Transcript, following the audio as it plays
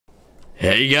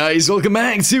Hey guys, welcome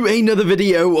back to another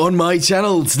video on my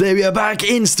channel. Today we are back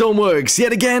in Stormworks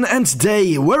yet again, and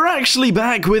today we're actually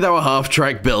back with our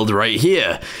half-track build right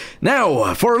here.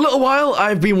 Now, for a little while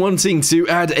I've been wanting to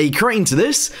add a crane to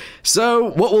this, so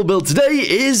what we'll build today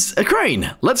is a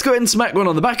crane. Let's go ahead and smack one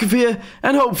on the back of here,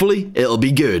 and hopefully it'll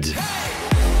be good.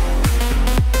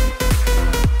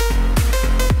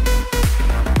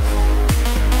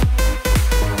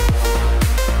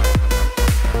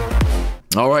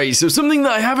 Alright, so something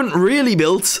that I haven't really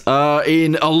built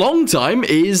in a long time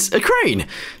is a crane.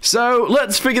 So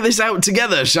let's figure this out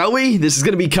together, shall we? This is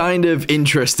going to be kind of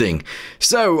interesting.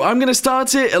 So I'm going to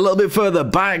start it a little bit further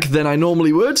back than I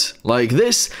normally would, like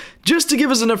this, just to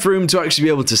give us enough room to actually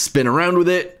be able to spin around with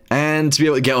it and to be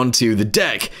able to get onto the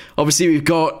deck. Obviously, we've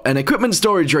got an equipment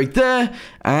storage right there,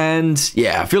 and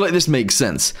yeah, I feel like this makes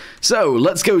sense. So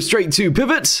let's go straight to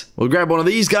pivot. We'll grab one of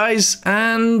these guys,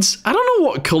 and I don't know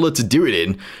what color to do it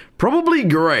in. Probably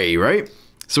gray, right?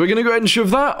 So we're going to go ahead and shove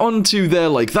that onto there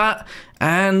like that,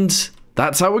 and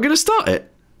that's how we're going to start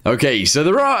it. Okay, so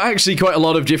there are actually quite a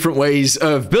lot of different ways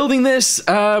of building this,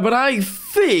 but I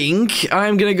think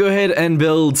I'm going to go ahead and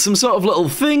build some sort of little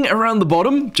thing around the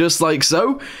bottom, just like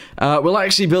so. We'll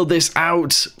actually build this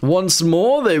out once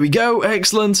more. There we go,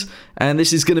 excellent. And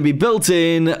this is going to be built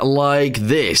in like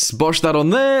this. Bosh that on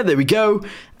there, there we go.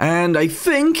 And I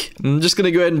think I'm just going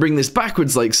to go ahead and bring this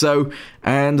backwards like so,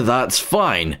 and that's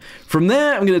fine. From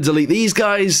there, I'm going to delete these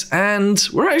guys, and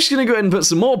we're actually going to go ahead and put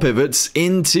some more pivots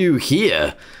into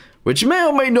here, which may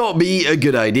or may not be a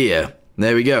good idea.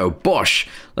 There we go, bosh.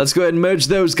 Let's go ahead and merge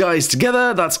those guys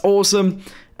together, that's awesome.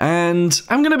 And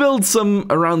I'm going to build some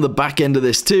around the back end of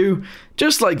this too,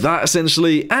 just like that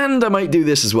essentially, and I might do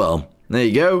this as well. There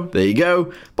you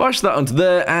go, bosh that onto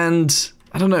there, and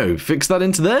I don't know, fix that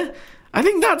into there? I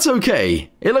think that's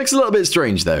okay. It looks a little bit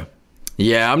strange though.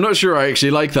 Yeah, I'm not sure I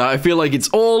actually like that. I feel like it's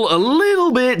all a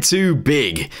little bit too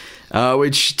big.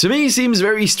 Which to me seems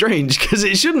very strange because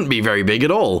it shouldn't be very big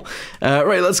at all.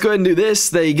 Right, let's go ahead and do this.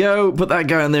 There you go. Put that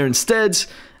guy on there instead.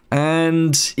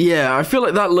 And yeah, I feel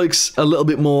like that looks a little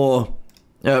bit more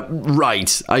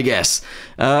right, I guess.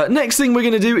 Next thing we're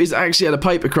going to do is actually add a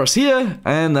pipe across here,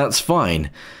 and that's fine.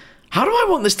 How do I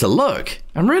want this to look?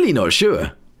 I'm really not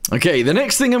sure. Okay, the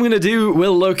next thing I'm going to do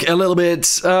will look a little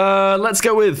bit, let's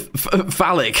go with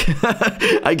phallic,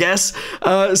 I guess.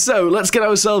 So, let's get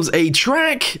ourselves a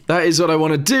track. That is what I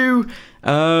want to do.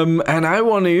 And I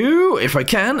want to, if I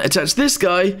can, attach this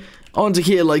guy onto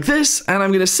here like this. And I'm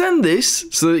going to send this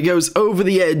so that it goes over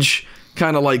the edge,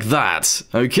 kind of like that.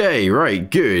 Okay, right,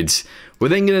 good. We're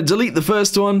then going to delete the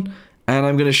first one. And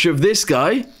I'm going to shove this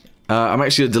guy. I'm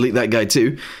actually going to delete that guy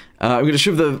too. I'm going to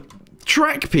shove the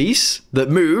track piece that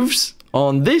moves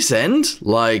on this end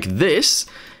like this,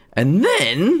 and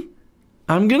then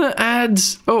I'm gonna add,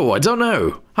 oh, I don't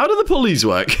know, how do the pulleys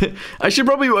work? I should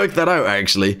probably work that out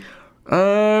actually.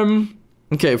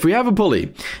 Okay, if we have a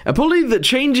pulley that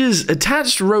changes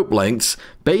attached rope lengths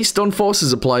based on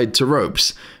forces applied to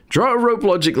ropes, draw a rope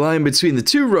logic line between the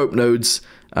two rope nodes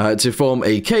to form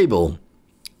a cable.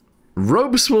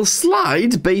 Ropes will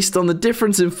slide based on the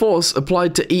difference in force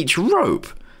applied to each rope.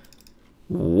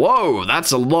 Whoa,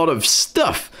 that's a lot of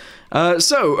stuff.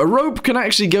 So, a rope can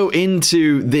actually go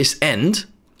into this end.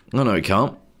 Oh, no, it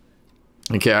can't.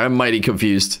 Okay, I'm mighty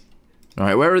confused.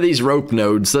 Alright, where are these rope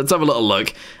nodes? Let's have a little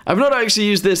look. I've not actually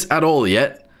used this at all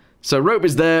yet. So, rope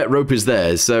is there, rope is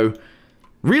there. So,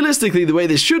 realistically, the way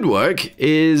this should work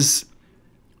is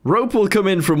rope will come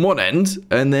in from one end,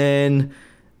 and then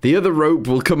the other rope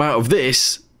will come out of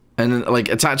this and like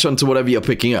attach onto whatever you're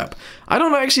picking up. I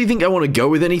don't actually think I want to go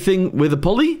with anything with a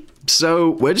pulley,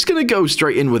 so we're just going to go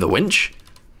straight in with a winch,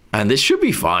 and this should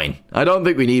be fine. I don't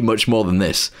think we need much more than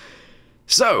this.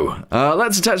 So,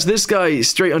 let's attach this guy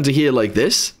straight onto here like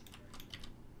this.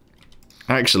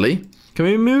 Actually, can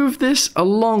we move this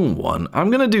along one?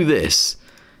 I'm going to do this,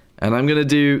 and I'm going to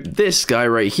do this guy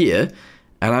right here,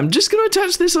 and I'm just going to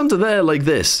attach this onto there like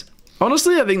this.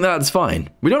 Honestly, I think that's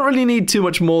fine. We don't really need too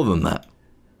much more than that.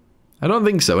 I don't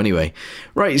think so, anyway.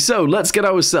 Right, so let's get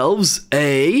ourselves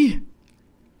a...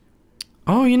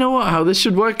 Oh, you know what? How this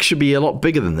should work should be a lot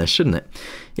bigger than this, shouldn't it?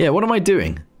 Yeah, what am I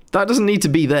doing? That doesn't need to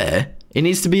be there. It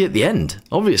needs to be at the end,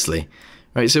 obviously.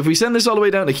 Right, so if we send this all the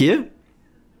way down to here,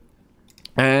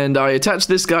 and I attach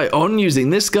this guy on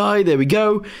using this guy, there we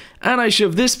go, and I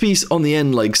shove this piece on the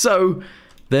end like so,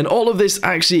 then all of this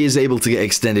actually is able to get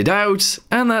extended out,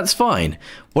 and that's fine.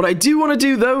 What I do want to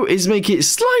do, though, is make it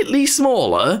slightly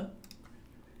smaller,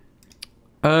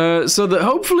 so that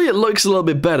hopefully it looks a little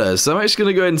bit better. So I'm actually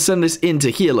going to go ahead and send this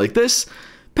into here like this,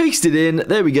 paste it in,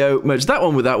 there we go, merge that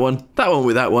one with that one, that one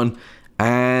with that one,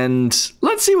 And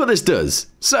let's see what this does.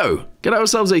 So, get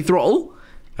ourselves a throttle.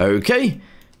 Okay.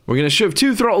 We're going to shove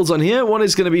 2 throttles on here. One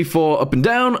is going to be for up and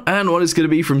down, and one is going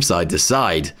to be from side to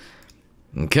side.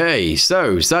 Okay,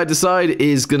 so side to side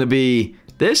is going to be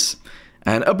this,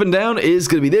 and up and down is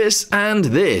going to be this and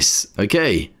this.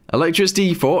 Okay,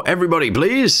 electricity for everybody,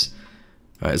 please.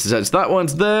 All right, so that's that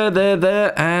one's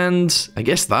there, and I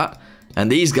guess that.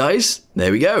 And these guys,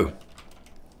 there we go.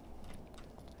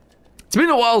 It's been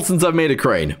a while since I've made a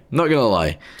crane, not gonna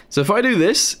lie. So if I do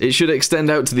this, it should extend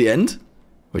out to the end,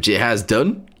 which it has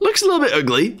done. Looks a little bit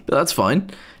ugly, but that's fine.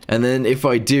 And then if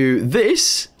I do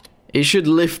this, it should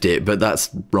lift it, but that's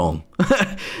wrong.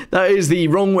 That is the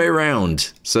wrong way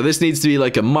around. So this needs to be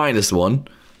like a -1.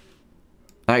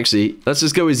 Actually, let's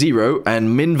just go with 0,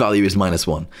 and min value is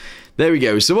 -1. There we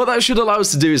go. So what that should allow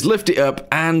us to do is lift it up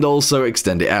and also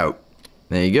extend it out.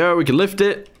 There you go, we can lift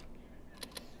it.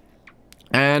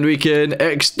 And we can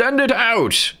extend it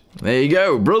out. There you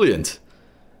go, brilliant.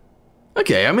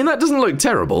 Okay, I mean, that doesn't look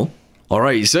terrible.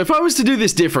 Alright, so if I was to do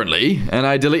this differently, and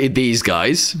I deleted these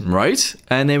guys, right?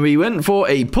 And then we went for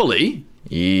a pulley.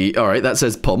 Alright, that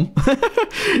says pum.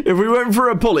 If we went for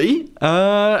a pulley,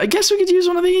 I guess we could use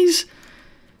one of these.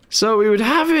 So we would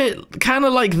have it kind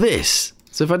of like this.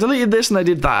 So if I deleted this and I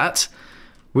did that,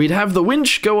 we'd have the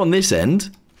winch go on this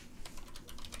end.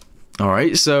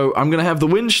 Alright, so I'm going to have the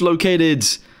winch located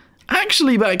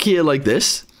actually back here like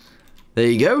this. There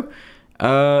you go.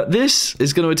 This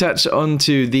is going to attach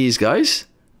onto these guys.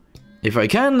 If I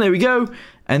can, there we go.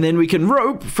 And then we can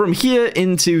rope from here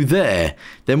into there.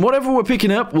 Then whatever we're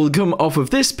picking up will come off of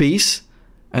this piece,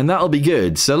 and that'll be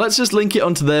good. So let's just link it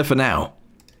onto there for now.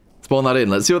 Spawn that in.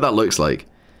 Let's see what that looks like.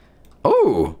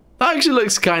 Oh, that actually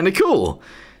looks kind of cool.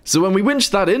 So when we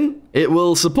winch that in, it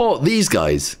will support these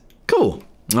guys. Cool.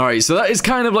 Alright, so that is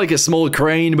kind of like a small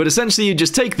crane, but essentially you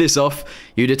just take this off,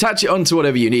 you'd attach it onto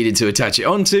whatever you needed to attach it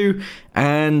onto,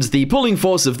 and the pulling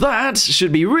force of that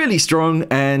should be really strong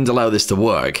and allow this to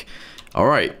work.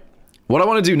 Alright, what I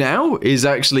want to do now is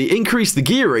actually increase the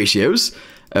gear ratios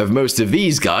of most of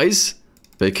these guys,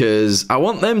 because I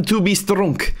want them to be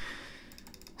strong.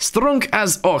 Strong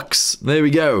as ox. There we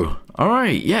go.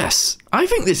 Alright, yes. I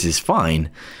think this is fine.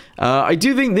 I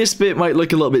do think this bit might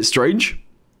look a little bit strange.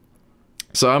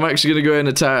 So I'm actually going to go ahead and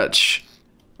attach...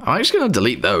 I'm actually going to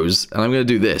delete those, and I'm going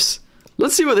to do this.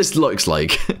 Let's see what this looks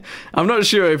like. I'm not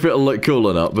sure if it'll look cool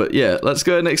or not, but yeah, let's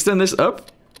go ahead and extend this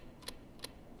up.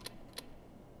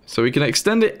 So we can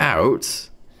extend it out,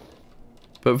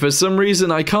 but for some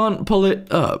reason I can't pull it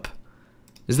up.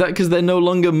 Is that because they're no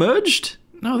longer merged?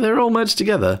 No, they're all merged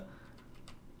together.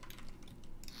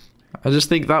 I just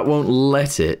think that won't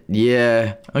let it.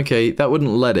 Yeah, okay, that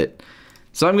wouldn't let it.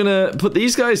 So I'm going to put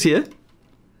these guys here.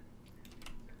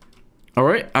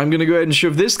 Alright, I'm going to go ahead and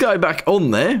shove this guy back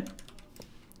on there.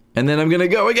 And then I'm going to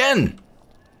go again.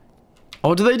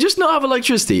 Or do they just not have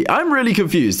electricity? I'm really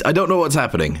confused. I don't know what's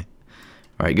happening.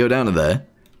 Alright, go down to there.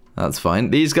 That's fine.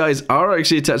 These guys are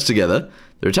actually attached together.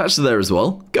 They're attached to there as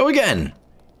well. Go again.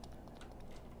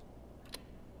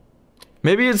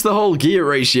 Maybe it's the whole gear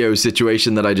ratio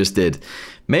situation that I just did.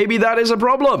 Maybe that is a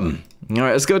problem.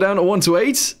 Alright, let's go down to 1 to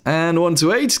 8. And 1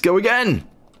 to 8. Go again.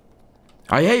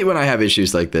 I hate when I have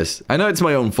issues like this. I know it's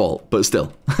my own fault, but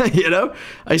still. You know?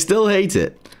 I still hate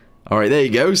it. Alright, there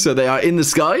you go. So they are in the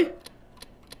sky.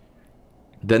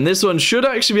 Then this one should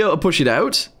actually be able to push it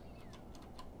out.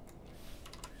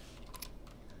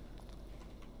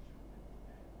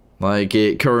 Like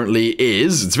it currently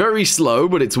is. It's very slow,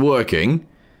 but it's working.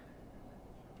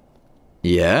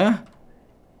 Yeah.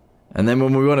 And then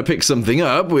when we want to pick something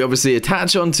up, we obviously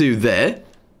attach onto there.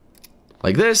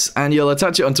 Like this, and you'll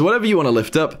attach it onto whatever you want to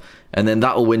lift up, and then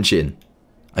that'll winch in.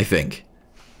 I think.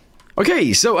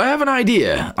 Okay, so I have an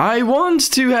idea. I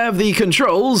want to have the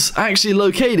controls actually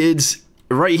located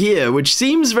right here, which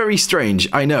seems very strange,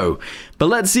 I know. But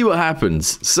let's see what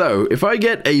happens. So, if I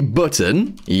get a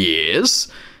button, yes,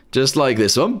 just like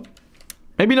this one.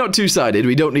 Maybe not two-sided,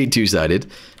 we don't need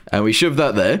two-sided. And we shove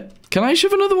that there. Can I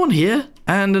shove another one here?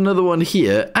 And another one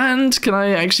here? And can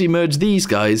I actually merge these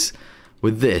guys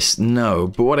with this? No,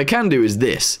 but what I can do is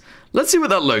this. Let's see what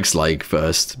that looks like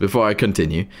first, before I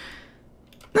continue.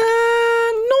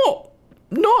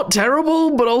 Not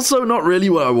terrible, but also not really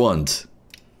what I want.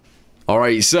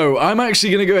 Alright, so I'm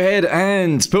actually going to go ahead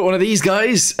and put one of these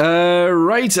guys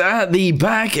right at the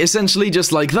back, essentially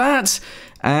just like that.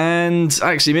 And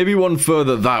actually, maybe one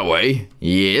further that way.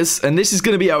 Yes, and this is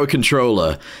going to be our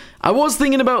controller. I was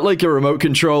thinking about like a remote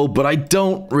control, but I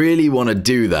don't really want to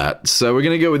do that. So we're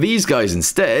going to go with these guys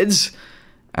instead.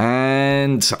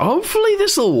 And hopefully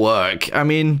this will work. I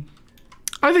mean,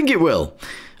 I think it will.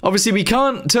 Obviously, we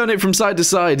can't turn it from side to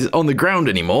side on the ground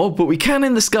anymore, but we can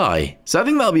in the sky. So I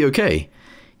think that'll be okay.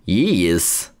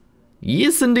 Yes.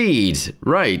 Yes, indeed.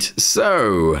 Right,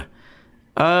 so...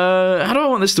 how do I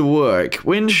want this to work?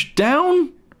 Winch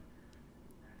down?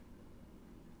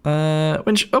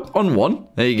 Winch up on 1.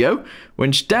 There you go.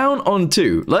 Winch down on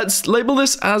 2. Let's label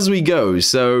this as we go.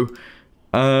 So,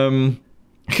 I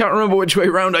can't remember which way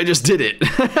round I just did it.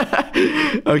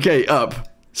 Okay, up.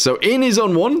 So, in is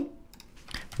on 1.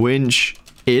 Winch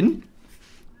in.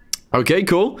 Okay,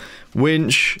 cool.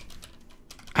 Winch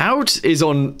out is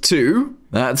on 2.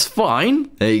 That's fine.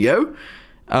 There you go.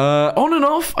 On and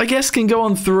off, I guess, can go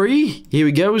on 3. Here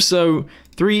we go. So,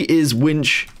 3 is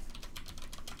winch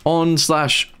on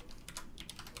slash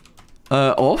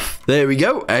off. There we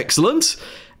go. Excellent.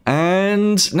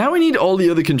 And now we need all the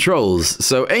other controls.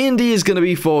 So, A and D is going to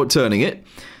be for turning it.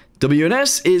 W and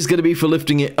S is going to be for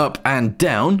lifting it up and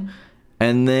down.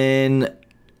 And then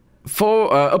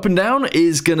for up and down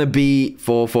is going to be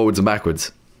for forwards and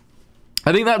backwards.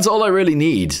 I think that's all I really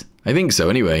need. I think so,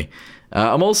 anyway.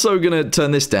 I'm also going to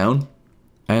turn this down.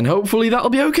 And hopefully that'll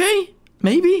be okay.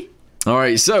 Maybe.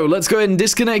 Alright, so let's go ahead and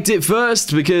disconnect it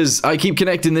first, because I keep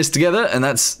connecting this together, and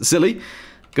that's silly.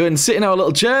 Go ahead and sit in our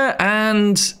little chair,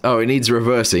 and... oh, it needs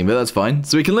reversing, but that's fine.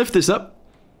 So we can lift this up.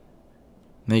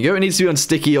 There you go. It needs to be on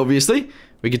sticky, obviously.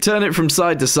 We can turn it from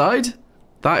side to side.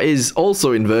 That is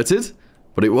also inverted,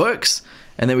 but it works.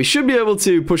 And then we should be able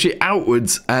to push it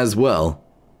outwards as well.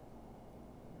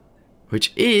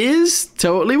 Which is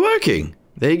totally working.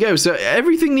 There you go. So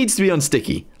everything needs to be on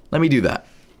sticky. Let me do that.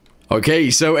 Okay,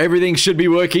 so everything should be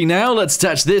working now. Let's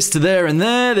attach this to there and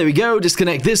there. There we go.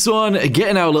 Disconnect this one. Get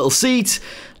in our little seat.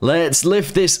 Let's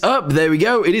lift this up. There we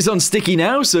go. It is on sticky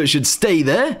now, so it should stay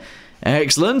there.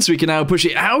 Excellent. We can now push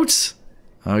it out.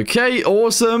 Okay,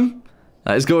 awesome.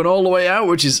 That is going all the way out,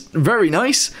 which is very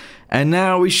nice. And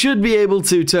now we should be able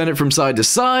to turn it from side to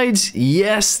side.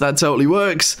 Yes, that totally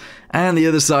works. And the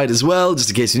other side as well, just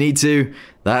in case we need to.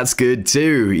 That's good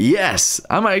too. Yes,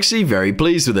 I'm actually very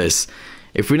pleased with this.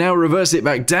 If we now reverse it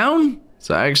back down,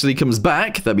 so it actually comes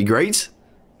back, that'd be great.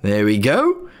 There we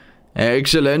go.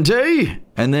 Excellente.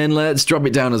 And then let's drop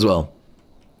it down as well.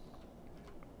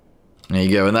 There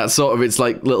you go, and that's sort of its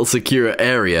like little secure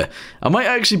area. I might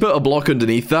actually put a block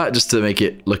underneath that just to make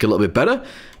it look a little bit better.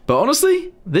 But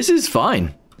honestly, this is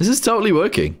fine. This is totally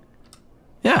working.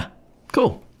 Yeah,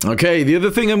 cool. Okay, the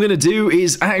other thing I'm going to do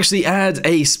is actually add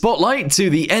a spotlight to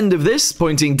the end of this,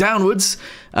 pointing downwards,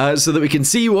 so that we can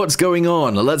see what's going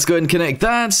on. Let's go ahead and connect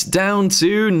that down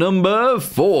to number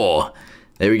 4.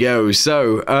 There we go.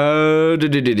 So,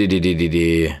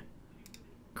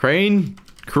 crane,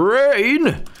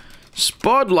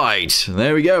 spotlight.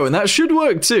 There we go, and that should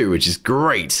work too, which is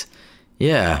great.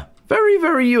 Yeah, very,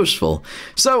 very useful.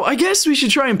 So, I guess we should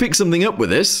try and pick something up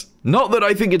with this. Not that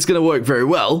I think it's going to work very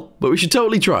well, but we should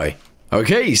totally try.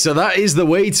 Okay, so that is the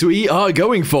weight we are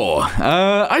going for.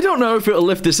 I don't know if it'll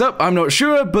lift this up, I'm not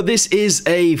sure, but this is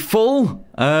a full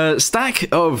stack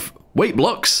of weight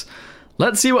blocks.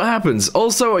 Let's see what happens.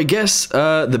 Also, I guess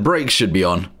the brakes should be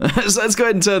on. So let's go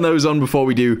ahead and turn those on before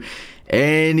we do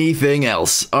anything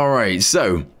else. Alright,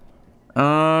 so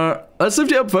let's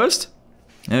lift it up first.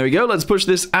 There we go, let's push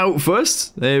this out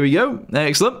first. There we go,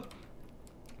 excellent.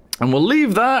 And we'll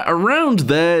leave that around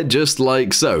there just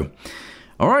like so.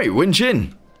 Alright, winch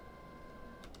in.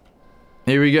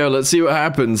 Here we go, let's see what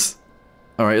happens.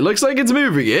 Alright, it looks like it's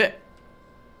moving it.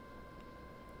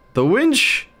 The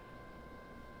winch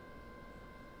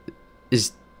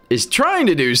is trying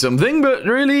to do something, but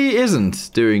really isn't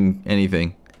doing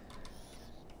anything.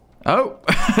 Oh,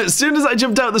 as soon as I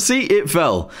jumped out the seat, it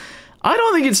fell. I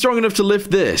don't think it's strong enough to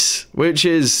lift this, which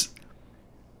is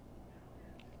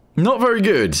not very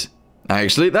good.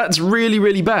 Actually, that's really,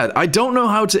 really bad. I don't know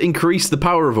how to increase the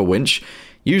power of a winch.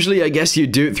 Usually, I guess you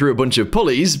do it through a bunch of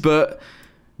pulleys, but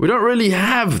we don't really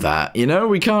have that, you know?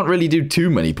 We can't really do too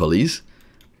many pulleys.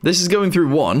 This is going through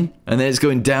one, and then it's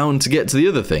going down to get to the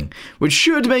other thing, which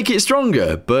should make it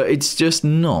stronger, but it's just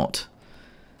not.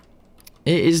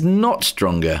 It is not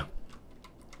stronger.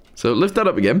 So lift that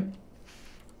up again.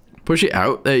 Push it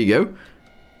out. There you go.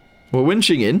 We're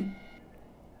winching in.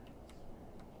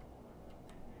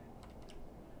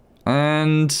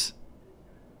 And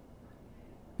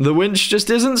the winch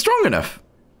just isn't strong enough.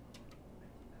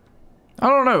 I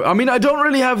don't know. I mean, I don't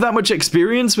really have that much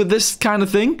experience with this kind of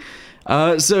thing.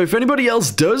 So if anybody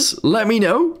else does, let me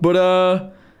know.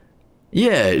 But,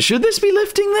 yeah, should this be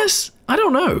lifting this? I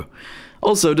don't know.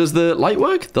 Also, does the light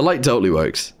work? The light totally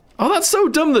works. Oh, that's so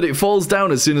dumb that it falls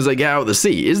down as soon as I get out of the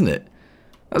seat, isn't it?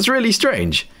 That's really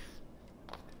strange.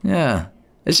 Yeah.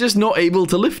 It's just not able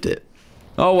to lift it.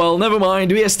 Oh well, never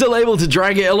mind. We are still able to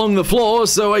drag it along the floor,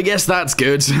 so I guess that's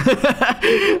good.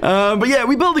 But yeah,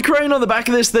 we built a crane on the back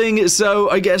of this thing, so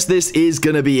I guess this is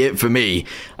gonna be it for me.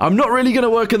 I'm not really gonna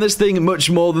work on this thing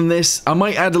much more than this. I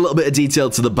might add a little bit of detail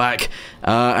to the back,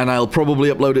 and I'll probably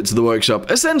upload it to the workshop,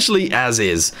 essentially as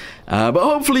is. But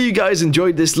hopefully you guys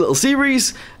enjoyed this little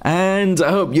series, and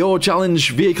I hope your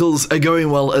challenge vehicles are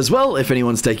going well as well, if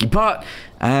anyone's taking part.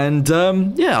 And,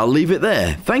 yeah, I'll leave it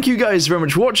there. Thank you guys very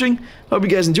much for watching. Hope you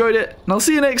guys enjoyed it, and I'll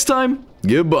see you next time.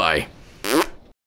 Goodbye.